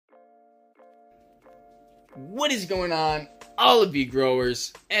What is going on, all of you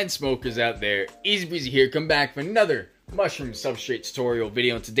growers and smokers out there? Easy Breezy here, come back for another mushroom substrate tutorial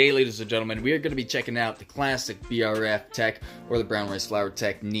video. And today, ladies and gentlemen, we are going to be checking out the classic BRF TEK or the brown rice flour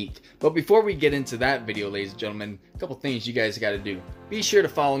technique. But before we get into that video, ladies and gentlemen, a couple things you guys got to do. Be sure to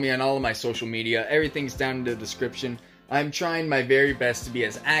follow me on all of my social media. Everything's down in the description. I'm trying my very best to be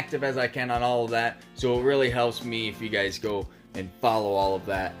as active as I can on all of that, so it really helps me if you guys go and follow all of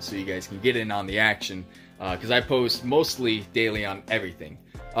that so you guys can get in on the action, because I post mostly daily on everything.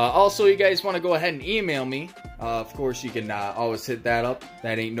 Also, you guys want to go ahead and email me, of course you can always hit that up.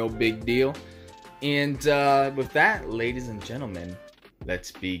 That ain't no big deal. And with that, ladies and gentlemen,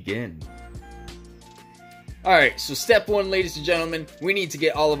 let's begin. Alright, so step one, ladies and gentlemen, we need to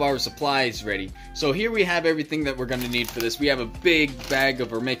get all of our supplies ready. So here we have everything that we're going to need for this. We have a big bag of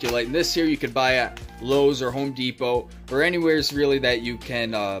vermiculite, and this here you could buy at Lowe's or Home Depot, or anywhere's really that you can,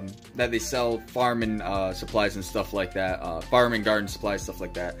 that they sell farming supplies and stuff like that, farm and garden supplies, stuff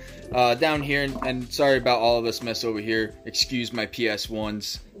like that. Down here, and sorry about all of this mess over here, excuse my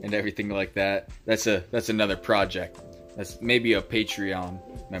PS1s and everything like that. That's another project. That's maybe a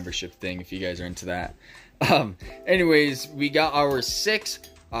Patreon membership thing if you guys are into that. Anyways, we got our 6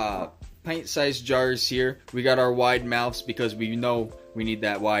 pint-sized jars here. We got our wide mouths because we know we need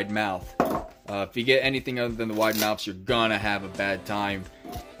that wide mouth. If you get anything other than the wide mouths, you're gonna have a bad time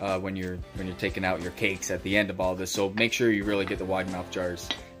when you're taking out your cakes at the end of all this. So make sure you really get the wide mouth jars.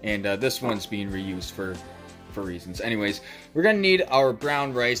 And this one's being reused for reasons. Anyways, we're gonna need our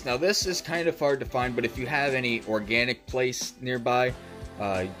brown rice. Now this is kind of hard to find, but if you have any organic place nearby,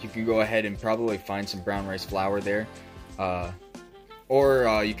 you can go ahead and probably find some brown rice flour there,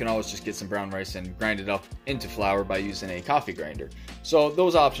 or you can always just get some brown rice and grind it up into flour by using a coffee grinder. So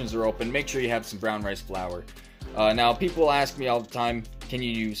those options are open. Make sure you have some brown rice flour. Now people ask me all the time, can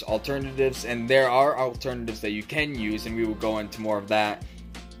you use alternatives? And there are alternatives that you can use, and we will go into more of that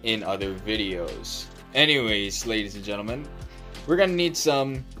in other videos. Anyways, ladies and gentlemen, we're gonna need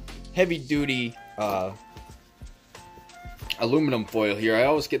some heavy duty aluminum foil here. I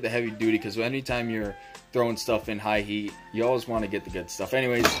always get the heavy duty because anytime you're throwing stuff in high heat, you always want to get the good stuff.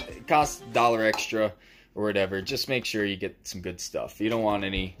 Anyways, it costs $1 extra or whatever. Just make sure you get some good stuff. You don't want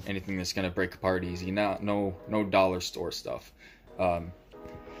anything that's gonna break apart easy. No dollar store stuff. You're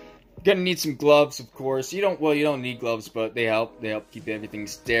gonna need some gloves, of course. You don't need gloves, but they help. They help keep everything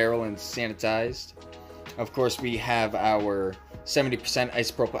sterile and sanitized. Of course, we have our 70%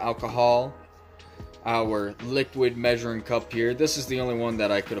 isopropyl alcohol. Our liquid measuring cup here. This is the only one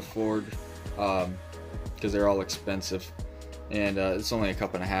that I could afford because they're all expensive, and it's only a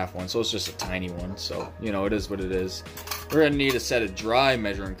 1.5 cup one, so it's just a tiny one, so you know, it is what it is. We're gonna need a set of dry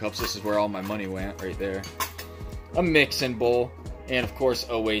measuring cups. This is where all my money went, right there. A mixing bowl, and of course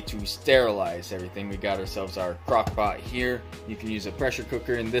a way to sterilize everything. We got ourselves our crock pot here. You can use a pressure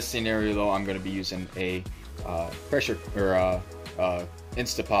cooker. In this scenario though, I'm going to be using a pressure or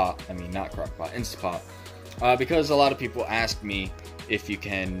Instapot. I mean, not crock pot, Instapot, because a lot of people ask me if you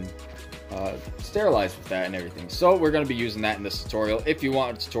can sterilize with that and everything. So we're going to be using that in this tutorial. If you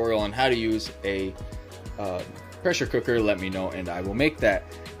want a tutorial on how to use a pressure cooker, let me know and I will make that.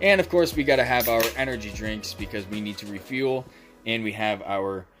 And of course, we got to have our energy drinks because we need to refuel, and we have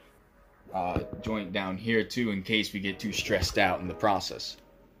our joint down here too in case we get too stressed out in the process.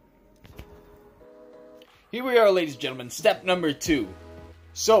 Here we are, ladies and gentlemen, step number 2.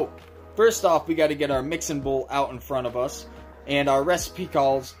 So, first off, we got to get our mixing bowl out in front of us, and our recipe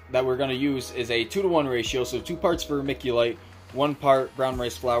calls that we're going to use is a 2-to-1 ratio, so 2 parts vermiculite, 1 part brown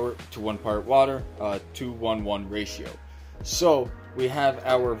rice flour to 1 part water, 2-1-1 ratio. So, we have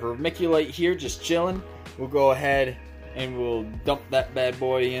our vermiculite here just chilling. We'll go ahead and we'll dump that bad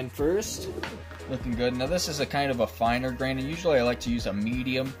boy in first. Looking good. Now this is a kind of a finer grain, and usually I like to use a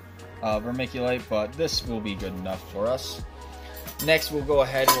medium vermiculite, but this will be good enough for us. Next, we'll go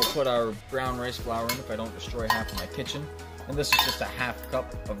ahead and we'll put our brown rice flour in if I don't destroy half of my kitchen. And this is just a 1/2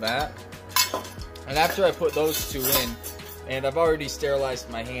 cup of that. And after I put those 2 in, and I've already sterilized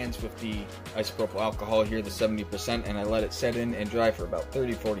my hands with the isopropyl alcohol here, the 70%, and I let it set in and dry for about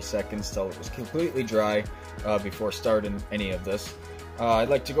 30-40 seconds till it was completely dry before starting any of this. I'd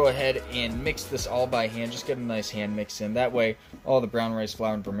like to go ahead and mix this all by hand, just get a nice hand mix in. That way, all the brown rice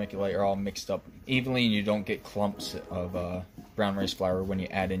flour and vermiculite are all mixed up evenly, and you don't get clumps of brown rice flour when you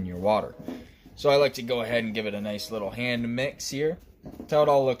add in your water. So I like to go ahead and give it a nice little hand mix here until it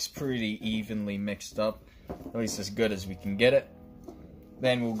all looks pretty evenly mixed up, at least as good as we can get it.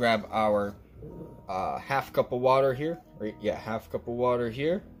 Then we'll grab our 1/2 cup of water here, right? Yeah, 1/2 cup of water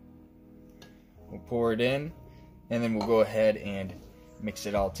here. We'll pour it in, and then we'll go ahead and mix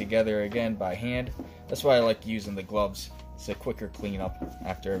it all together again by hand. That's why I like using the gloves. It's a quicker cleanup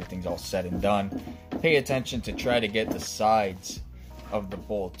after everything's all said and done. Pay attention to try to get the sides of the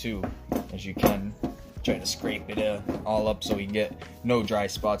bowl too, as you can. Try to scrape it all up so you get no dry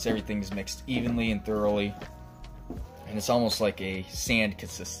spots. Everything's mixed evenly and thoroughly. And it's almost like a sand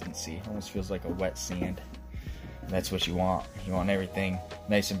consistency. Almost feels like a wet sand. And that's what you want. You want everything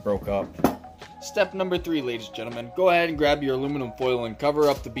nice and broke up. Step number 3, ladies and gentlemen. Go ahead and grab your aluminum foil and cover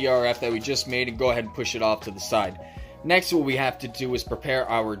up the BRF that we just made and go ahead and push it off to the side. Next, what we have to do is prepare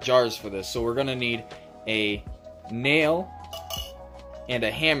our jars for this. So we're going to need a nail and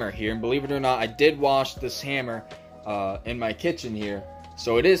a hammer here. And believe it or not, I did wash this hammer in my kitchen here.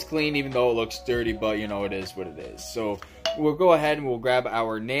 So it is clean even though it looks dirty, but you know, it is what it is. So we'll go ahead and we'll grab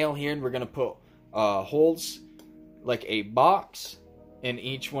our nail here and we're going to put holes like a box in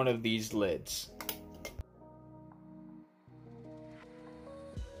each one of these lids.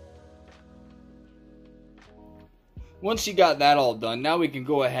 Once you got that all done, now we can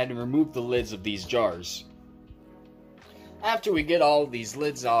go ahead and remove the lids of these jars. After we get all of these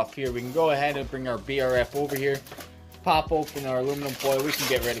lids off here, we can go ahead and bring our BRF over here, pop open our aluminum foil. We can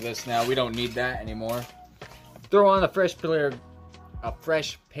get rid of this now. We don't need that anymore. Throw on a fresh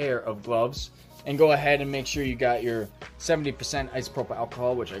pair of gloves and go ahead and make sure you got your 70% isopropyl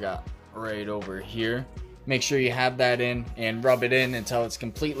alcohol, which I got right over here. Make sure you have that in and rub it in until it's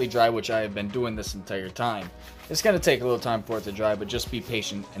completely dry, which I have been doing this entire time. It's going to take a little time for it to dry, but just be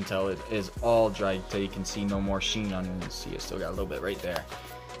patient until it is all dry, until you can see no more sheen on it. You see, it still got a little bit right there.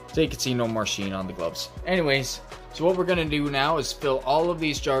 So you can see no more sheen on the gloves. Anyways, so what we're going to do now is fill all of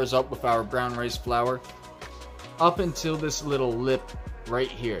these jars up with our brown rice flour up until this little lip right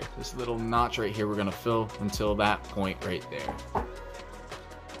here. This little notch right here we're going to fill until that point right there.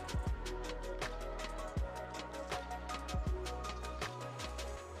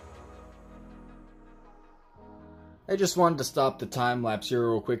 I just wanted to stop the time lapse here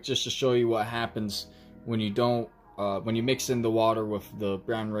real quick just to show you what happens when you don't when you mix in the water with the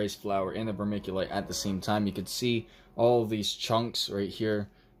brown rice flour and the vermiculite at the same time. You can see all of these chunks right here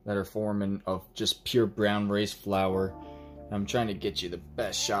that are forming of just pure brown rice flour. I'm trying to get you the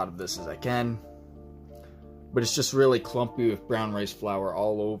best shot of this as I can, but it's just really clumpy with brown rice flour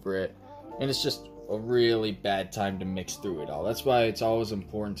all over it, and it's just a really bad time to mix through it all. That's why it's always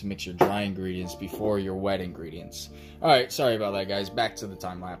important to mix your dry ingredients before your wet ingredients. Alright, sorry about that, guys. Back to the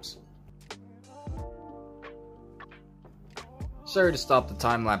time lapse. Sorry to stop the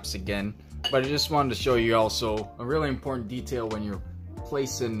time lapse again, but I just wanted to show you also a really important detail when you're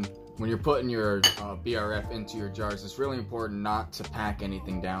putting your BRF into your jars. It's really important not to pack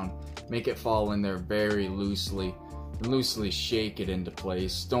anything down. Make it fall in there very loosely. Loosely shake it into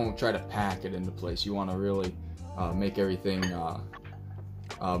place. Don't try to pack it into place. You want to really make everything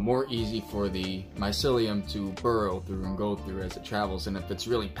more easy for the mycelium to burrow through and go through as it travels. And if it's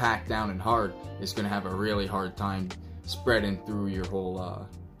really packed down and hard, it's going to have a really hard time spreading through your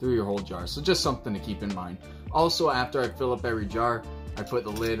whole jar. So just something to keep in mind. Also, after I fill up every jar, I put the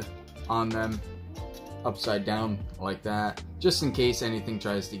lid on them upside down like that, just in case anything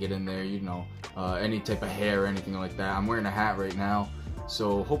tries to get in there, you know, any type of hair or anything like that. I'm wearing a hat right now,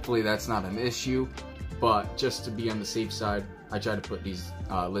 so hopefully that's not an issue, but just to be on the safe side, I try to put these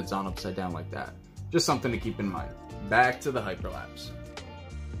lids on upside down like that. Just something to keep in mind. Back to the hyperlapse.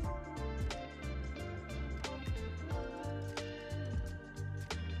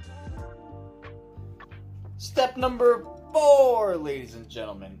 Step number 4, ladies and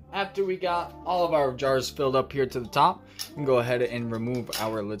gentlemen. After we got all of our jars filled up here to the top, we can go ahead and remove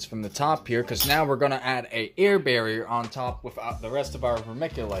our lids from the top here, because now we're going to add an air barrier on top with the rest of our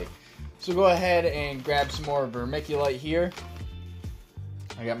vermiculite. So go ahead and grab some more vermiculite here.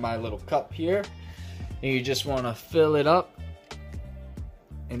 I got my little cup here, and you just want to fill it up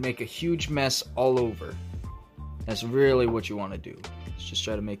and make a huge mess all over. That's really what you want to do. Just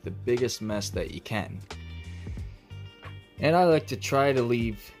try to make the biggest mess that you can. And I like to try to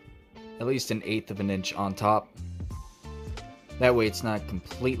leave at least 1/8 of an inch on top. That way it's not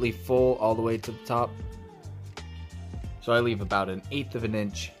completely full all the way to the top. So I leave about 1/8 of an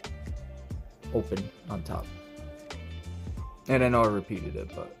inch open on top. And I know I repeated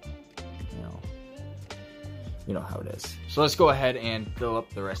it, but you know how it is. So let's go ahead and fill up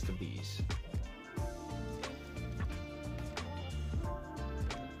the rest of these.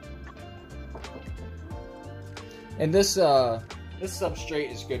 And this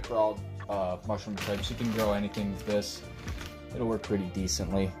substrate is good for all mushroom types. You can grow anything with this. It'll work pretty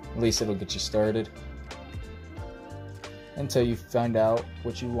decently. At least it'll get you started until you find out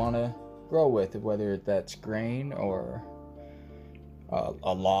what you want to grow with, whether that's grain or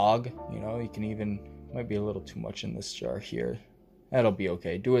a log. You know, you can even, might be a little too much in this jar here. That'll be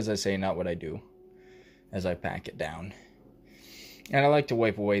okay. Do as I say, not what I do, as I pack it down. And I like to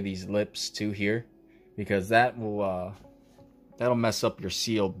wipe away these lips too here, because that will that'll mess up your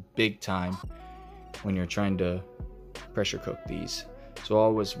seal big time when you're trying to pressure cook these. So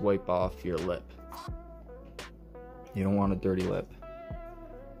always wipe off your lip. You don't want a dirty lip.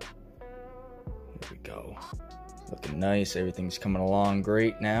 Here we go. Looking nice. Everything's coming along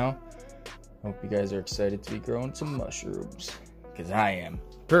great now. Hope you guys are excited to be growing some mushrooms, because I am.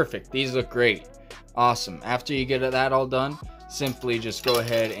 Perfect. These look great. Awesome. After you get that all done, simply just go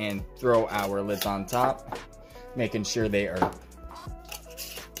ahead and throw our lids on top, making sure they are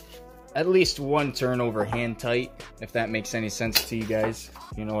at least one turnover hand tight, if that makes any sense to you guys.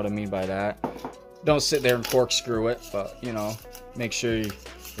 You know what I mean by that. Don't sit there and corkscrew it, but you know, make sure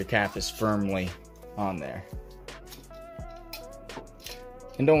your cap is firmly on there.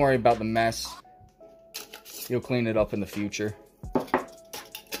 And don't worry about the mess. You'll clean it up in the future.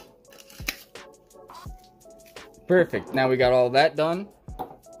 Perfect. Now we got all that done.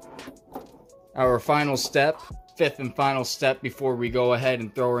 Our final step, fifth and final step before we go ahead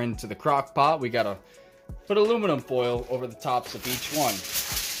and throw her into the crock pot, we gotta put aluminum foil over the tops of each one.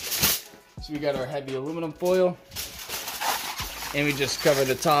 So we got our heavy aluminum foil, and we just cover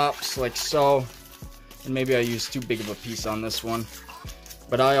the tops like so. And maybe I used too big of a piece on this one,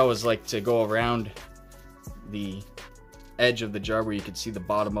 but I always like to go around the edge of the jar where you can see the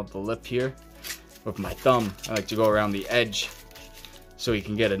bottom of the lip here. With my thumb, I like to go around the edge so you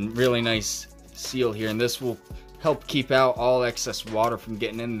can get a really nice seal here, and this will help keep out all excess water from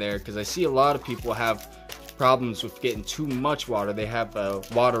getting in there, because I see a lot of people have problems with getting too much water. They have a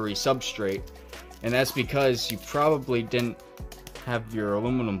watery substrate, and that's because you probably didn't have your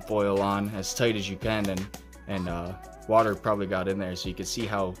aluminum foil on as tight as you can, and water probably got in there. So you can see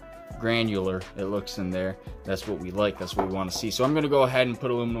how granular it looks in there. That's what we like, that's what we want to see. So I'm going to go ahead and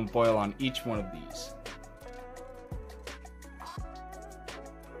put aluminum foil on each one of these.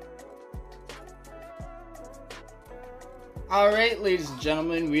 Alright, ladies and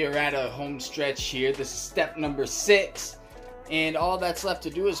gentlemen, we are at a home stretch here. This is step number 6, and all that's left to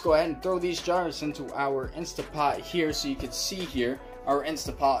do is go ahead and throw these jars into our Instapot here. So you can see here, our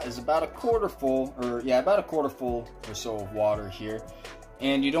Instapot is about a quarter full, or yeah, about a quarter full or so of water here.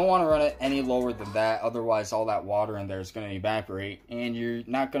 And you don't want to run it any lower than that, otherwise all that water in there is going to evaporate, and you're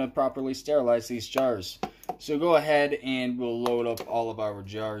not going to properly sterilize these jars. So go ahead and we'll load up all of our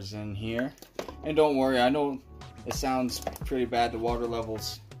jars in here. And don't worry, I know it sounds pretty bad, the water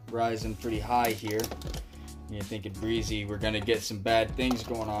level's rising pretty high here. You're thinking, Breezy, we're going to get some bad things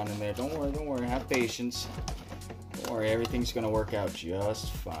going on in there. Don't worry, have patience. Don't worry, everything's going to work out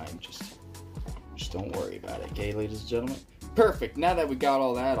just fine. Just don't worry about it, okay, ladies and gentlemen? Perfect. Now that we got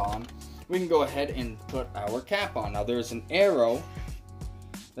all that on, we can go ahead and put our cap on. Now there's an arrow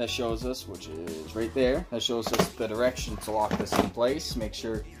that shows us, which is right there, that shows us the direction to lock this in place. Make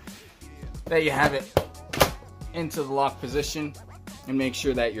sure that you have it into the lock position, and make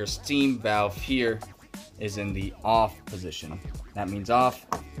sure that your steam valve here is in the off position. That means off,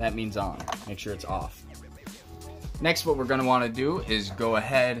 that means on. Make sure it's off. Next, what we're going to want to do is go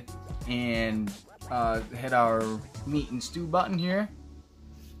ahead and hit our meat and stew button here.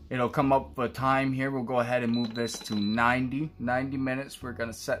 It'll come up a time here. We'll go ahead and move this to 90 minutes. We're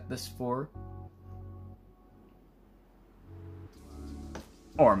gonna set this for,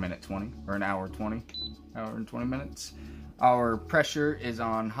 or a minute 20, or an hour 20, hour and 20 minutes. Our pressure is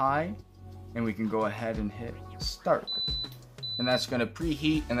on high, and we can go ahead and hit start. And that's gonna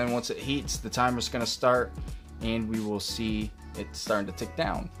preheat, and then once it heats, the timer's gonna start, and we will see it starting to tick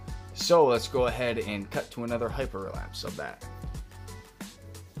down. So let's go ahead and cut to another hyperlapse of that.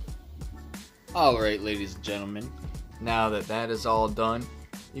 Alright, ladies and gentlemen, now that that is all done,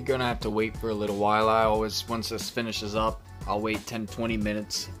 you're gonna have to wait for a little while. I always, once this finishes up, I'll wait 10-20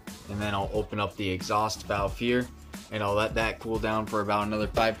 minutes, and then I'll open up the exhaust valve here, and I'll let that cool down for about another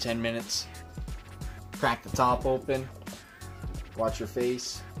 5-10 minutes. Crack the top open, watch your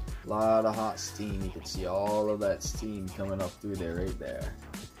face, a lot of hot steam. You can see all of that steam coming up through there, right there.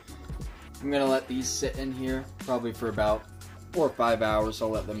 I'm gonna let these sit in here probably for about 4 or 5 hours. I'll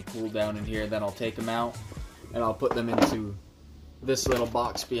let them cool down in here, then I'll take them out and I'll put them into this little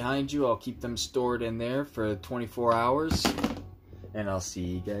box behind you. I'll keep them stored in there for 24 hours, and I'll see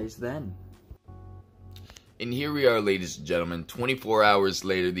you guys then. And here we are, ladies and gentlemen, 24 hours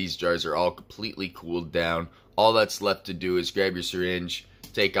later. These jars are all completely cooled down. All that's left to do is grab your syringe,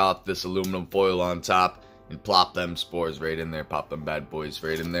 take off this aluminum foil on top, and plop them spores right in there. Pop them bad boys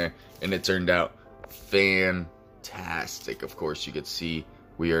right in there. And it turned out fantastic. fantastic. Of course, you can see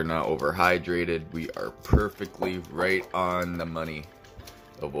we are not overhydrated. We are perfectly right on the money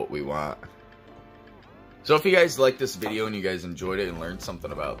of what we want. So if you guys liked this video and you guys enjoyed it and learned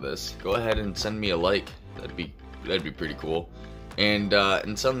something about this, go ahead and send me a like. That'd be pretty cool. And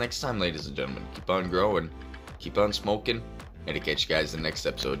until next time, ladies and gentlemen, keep on growing, keep on smoking, and to catch you guys in the next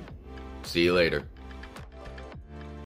episode. See you later.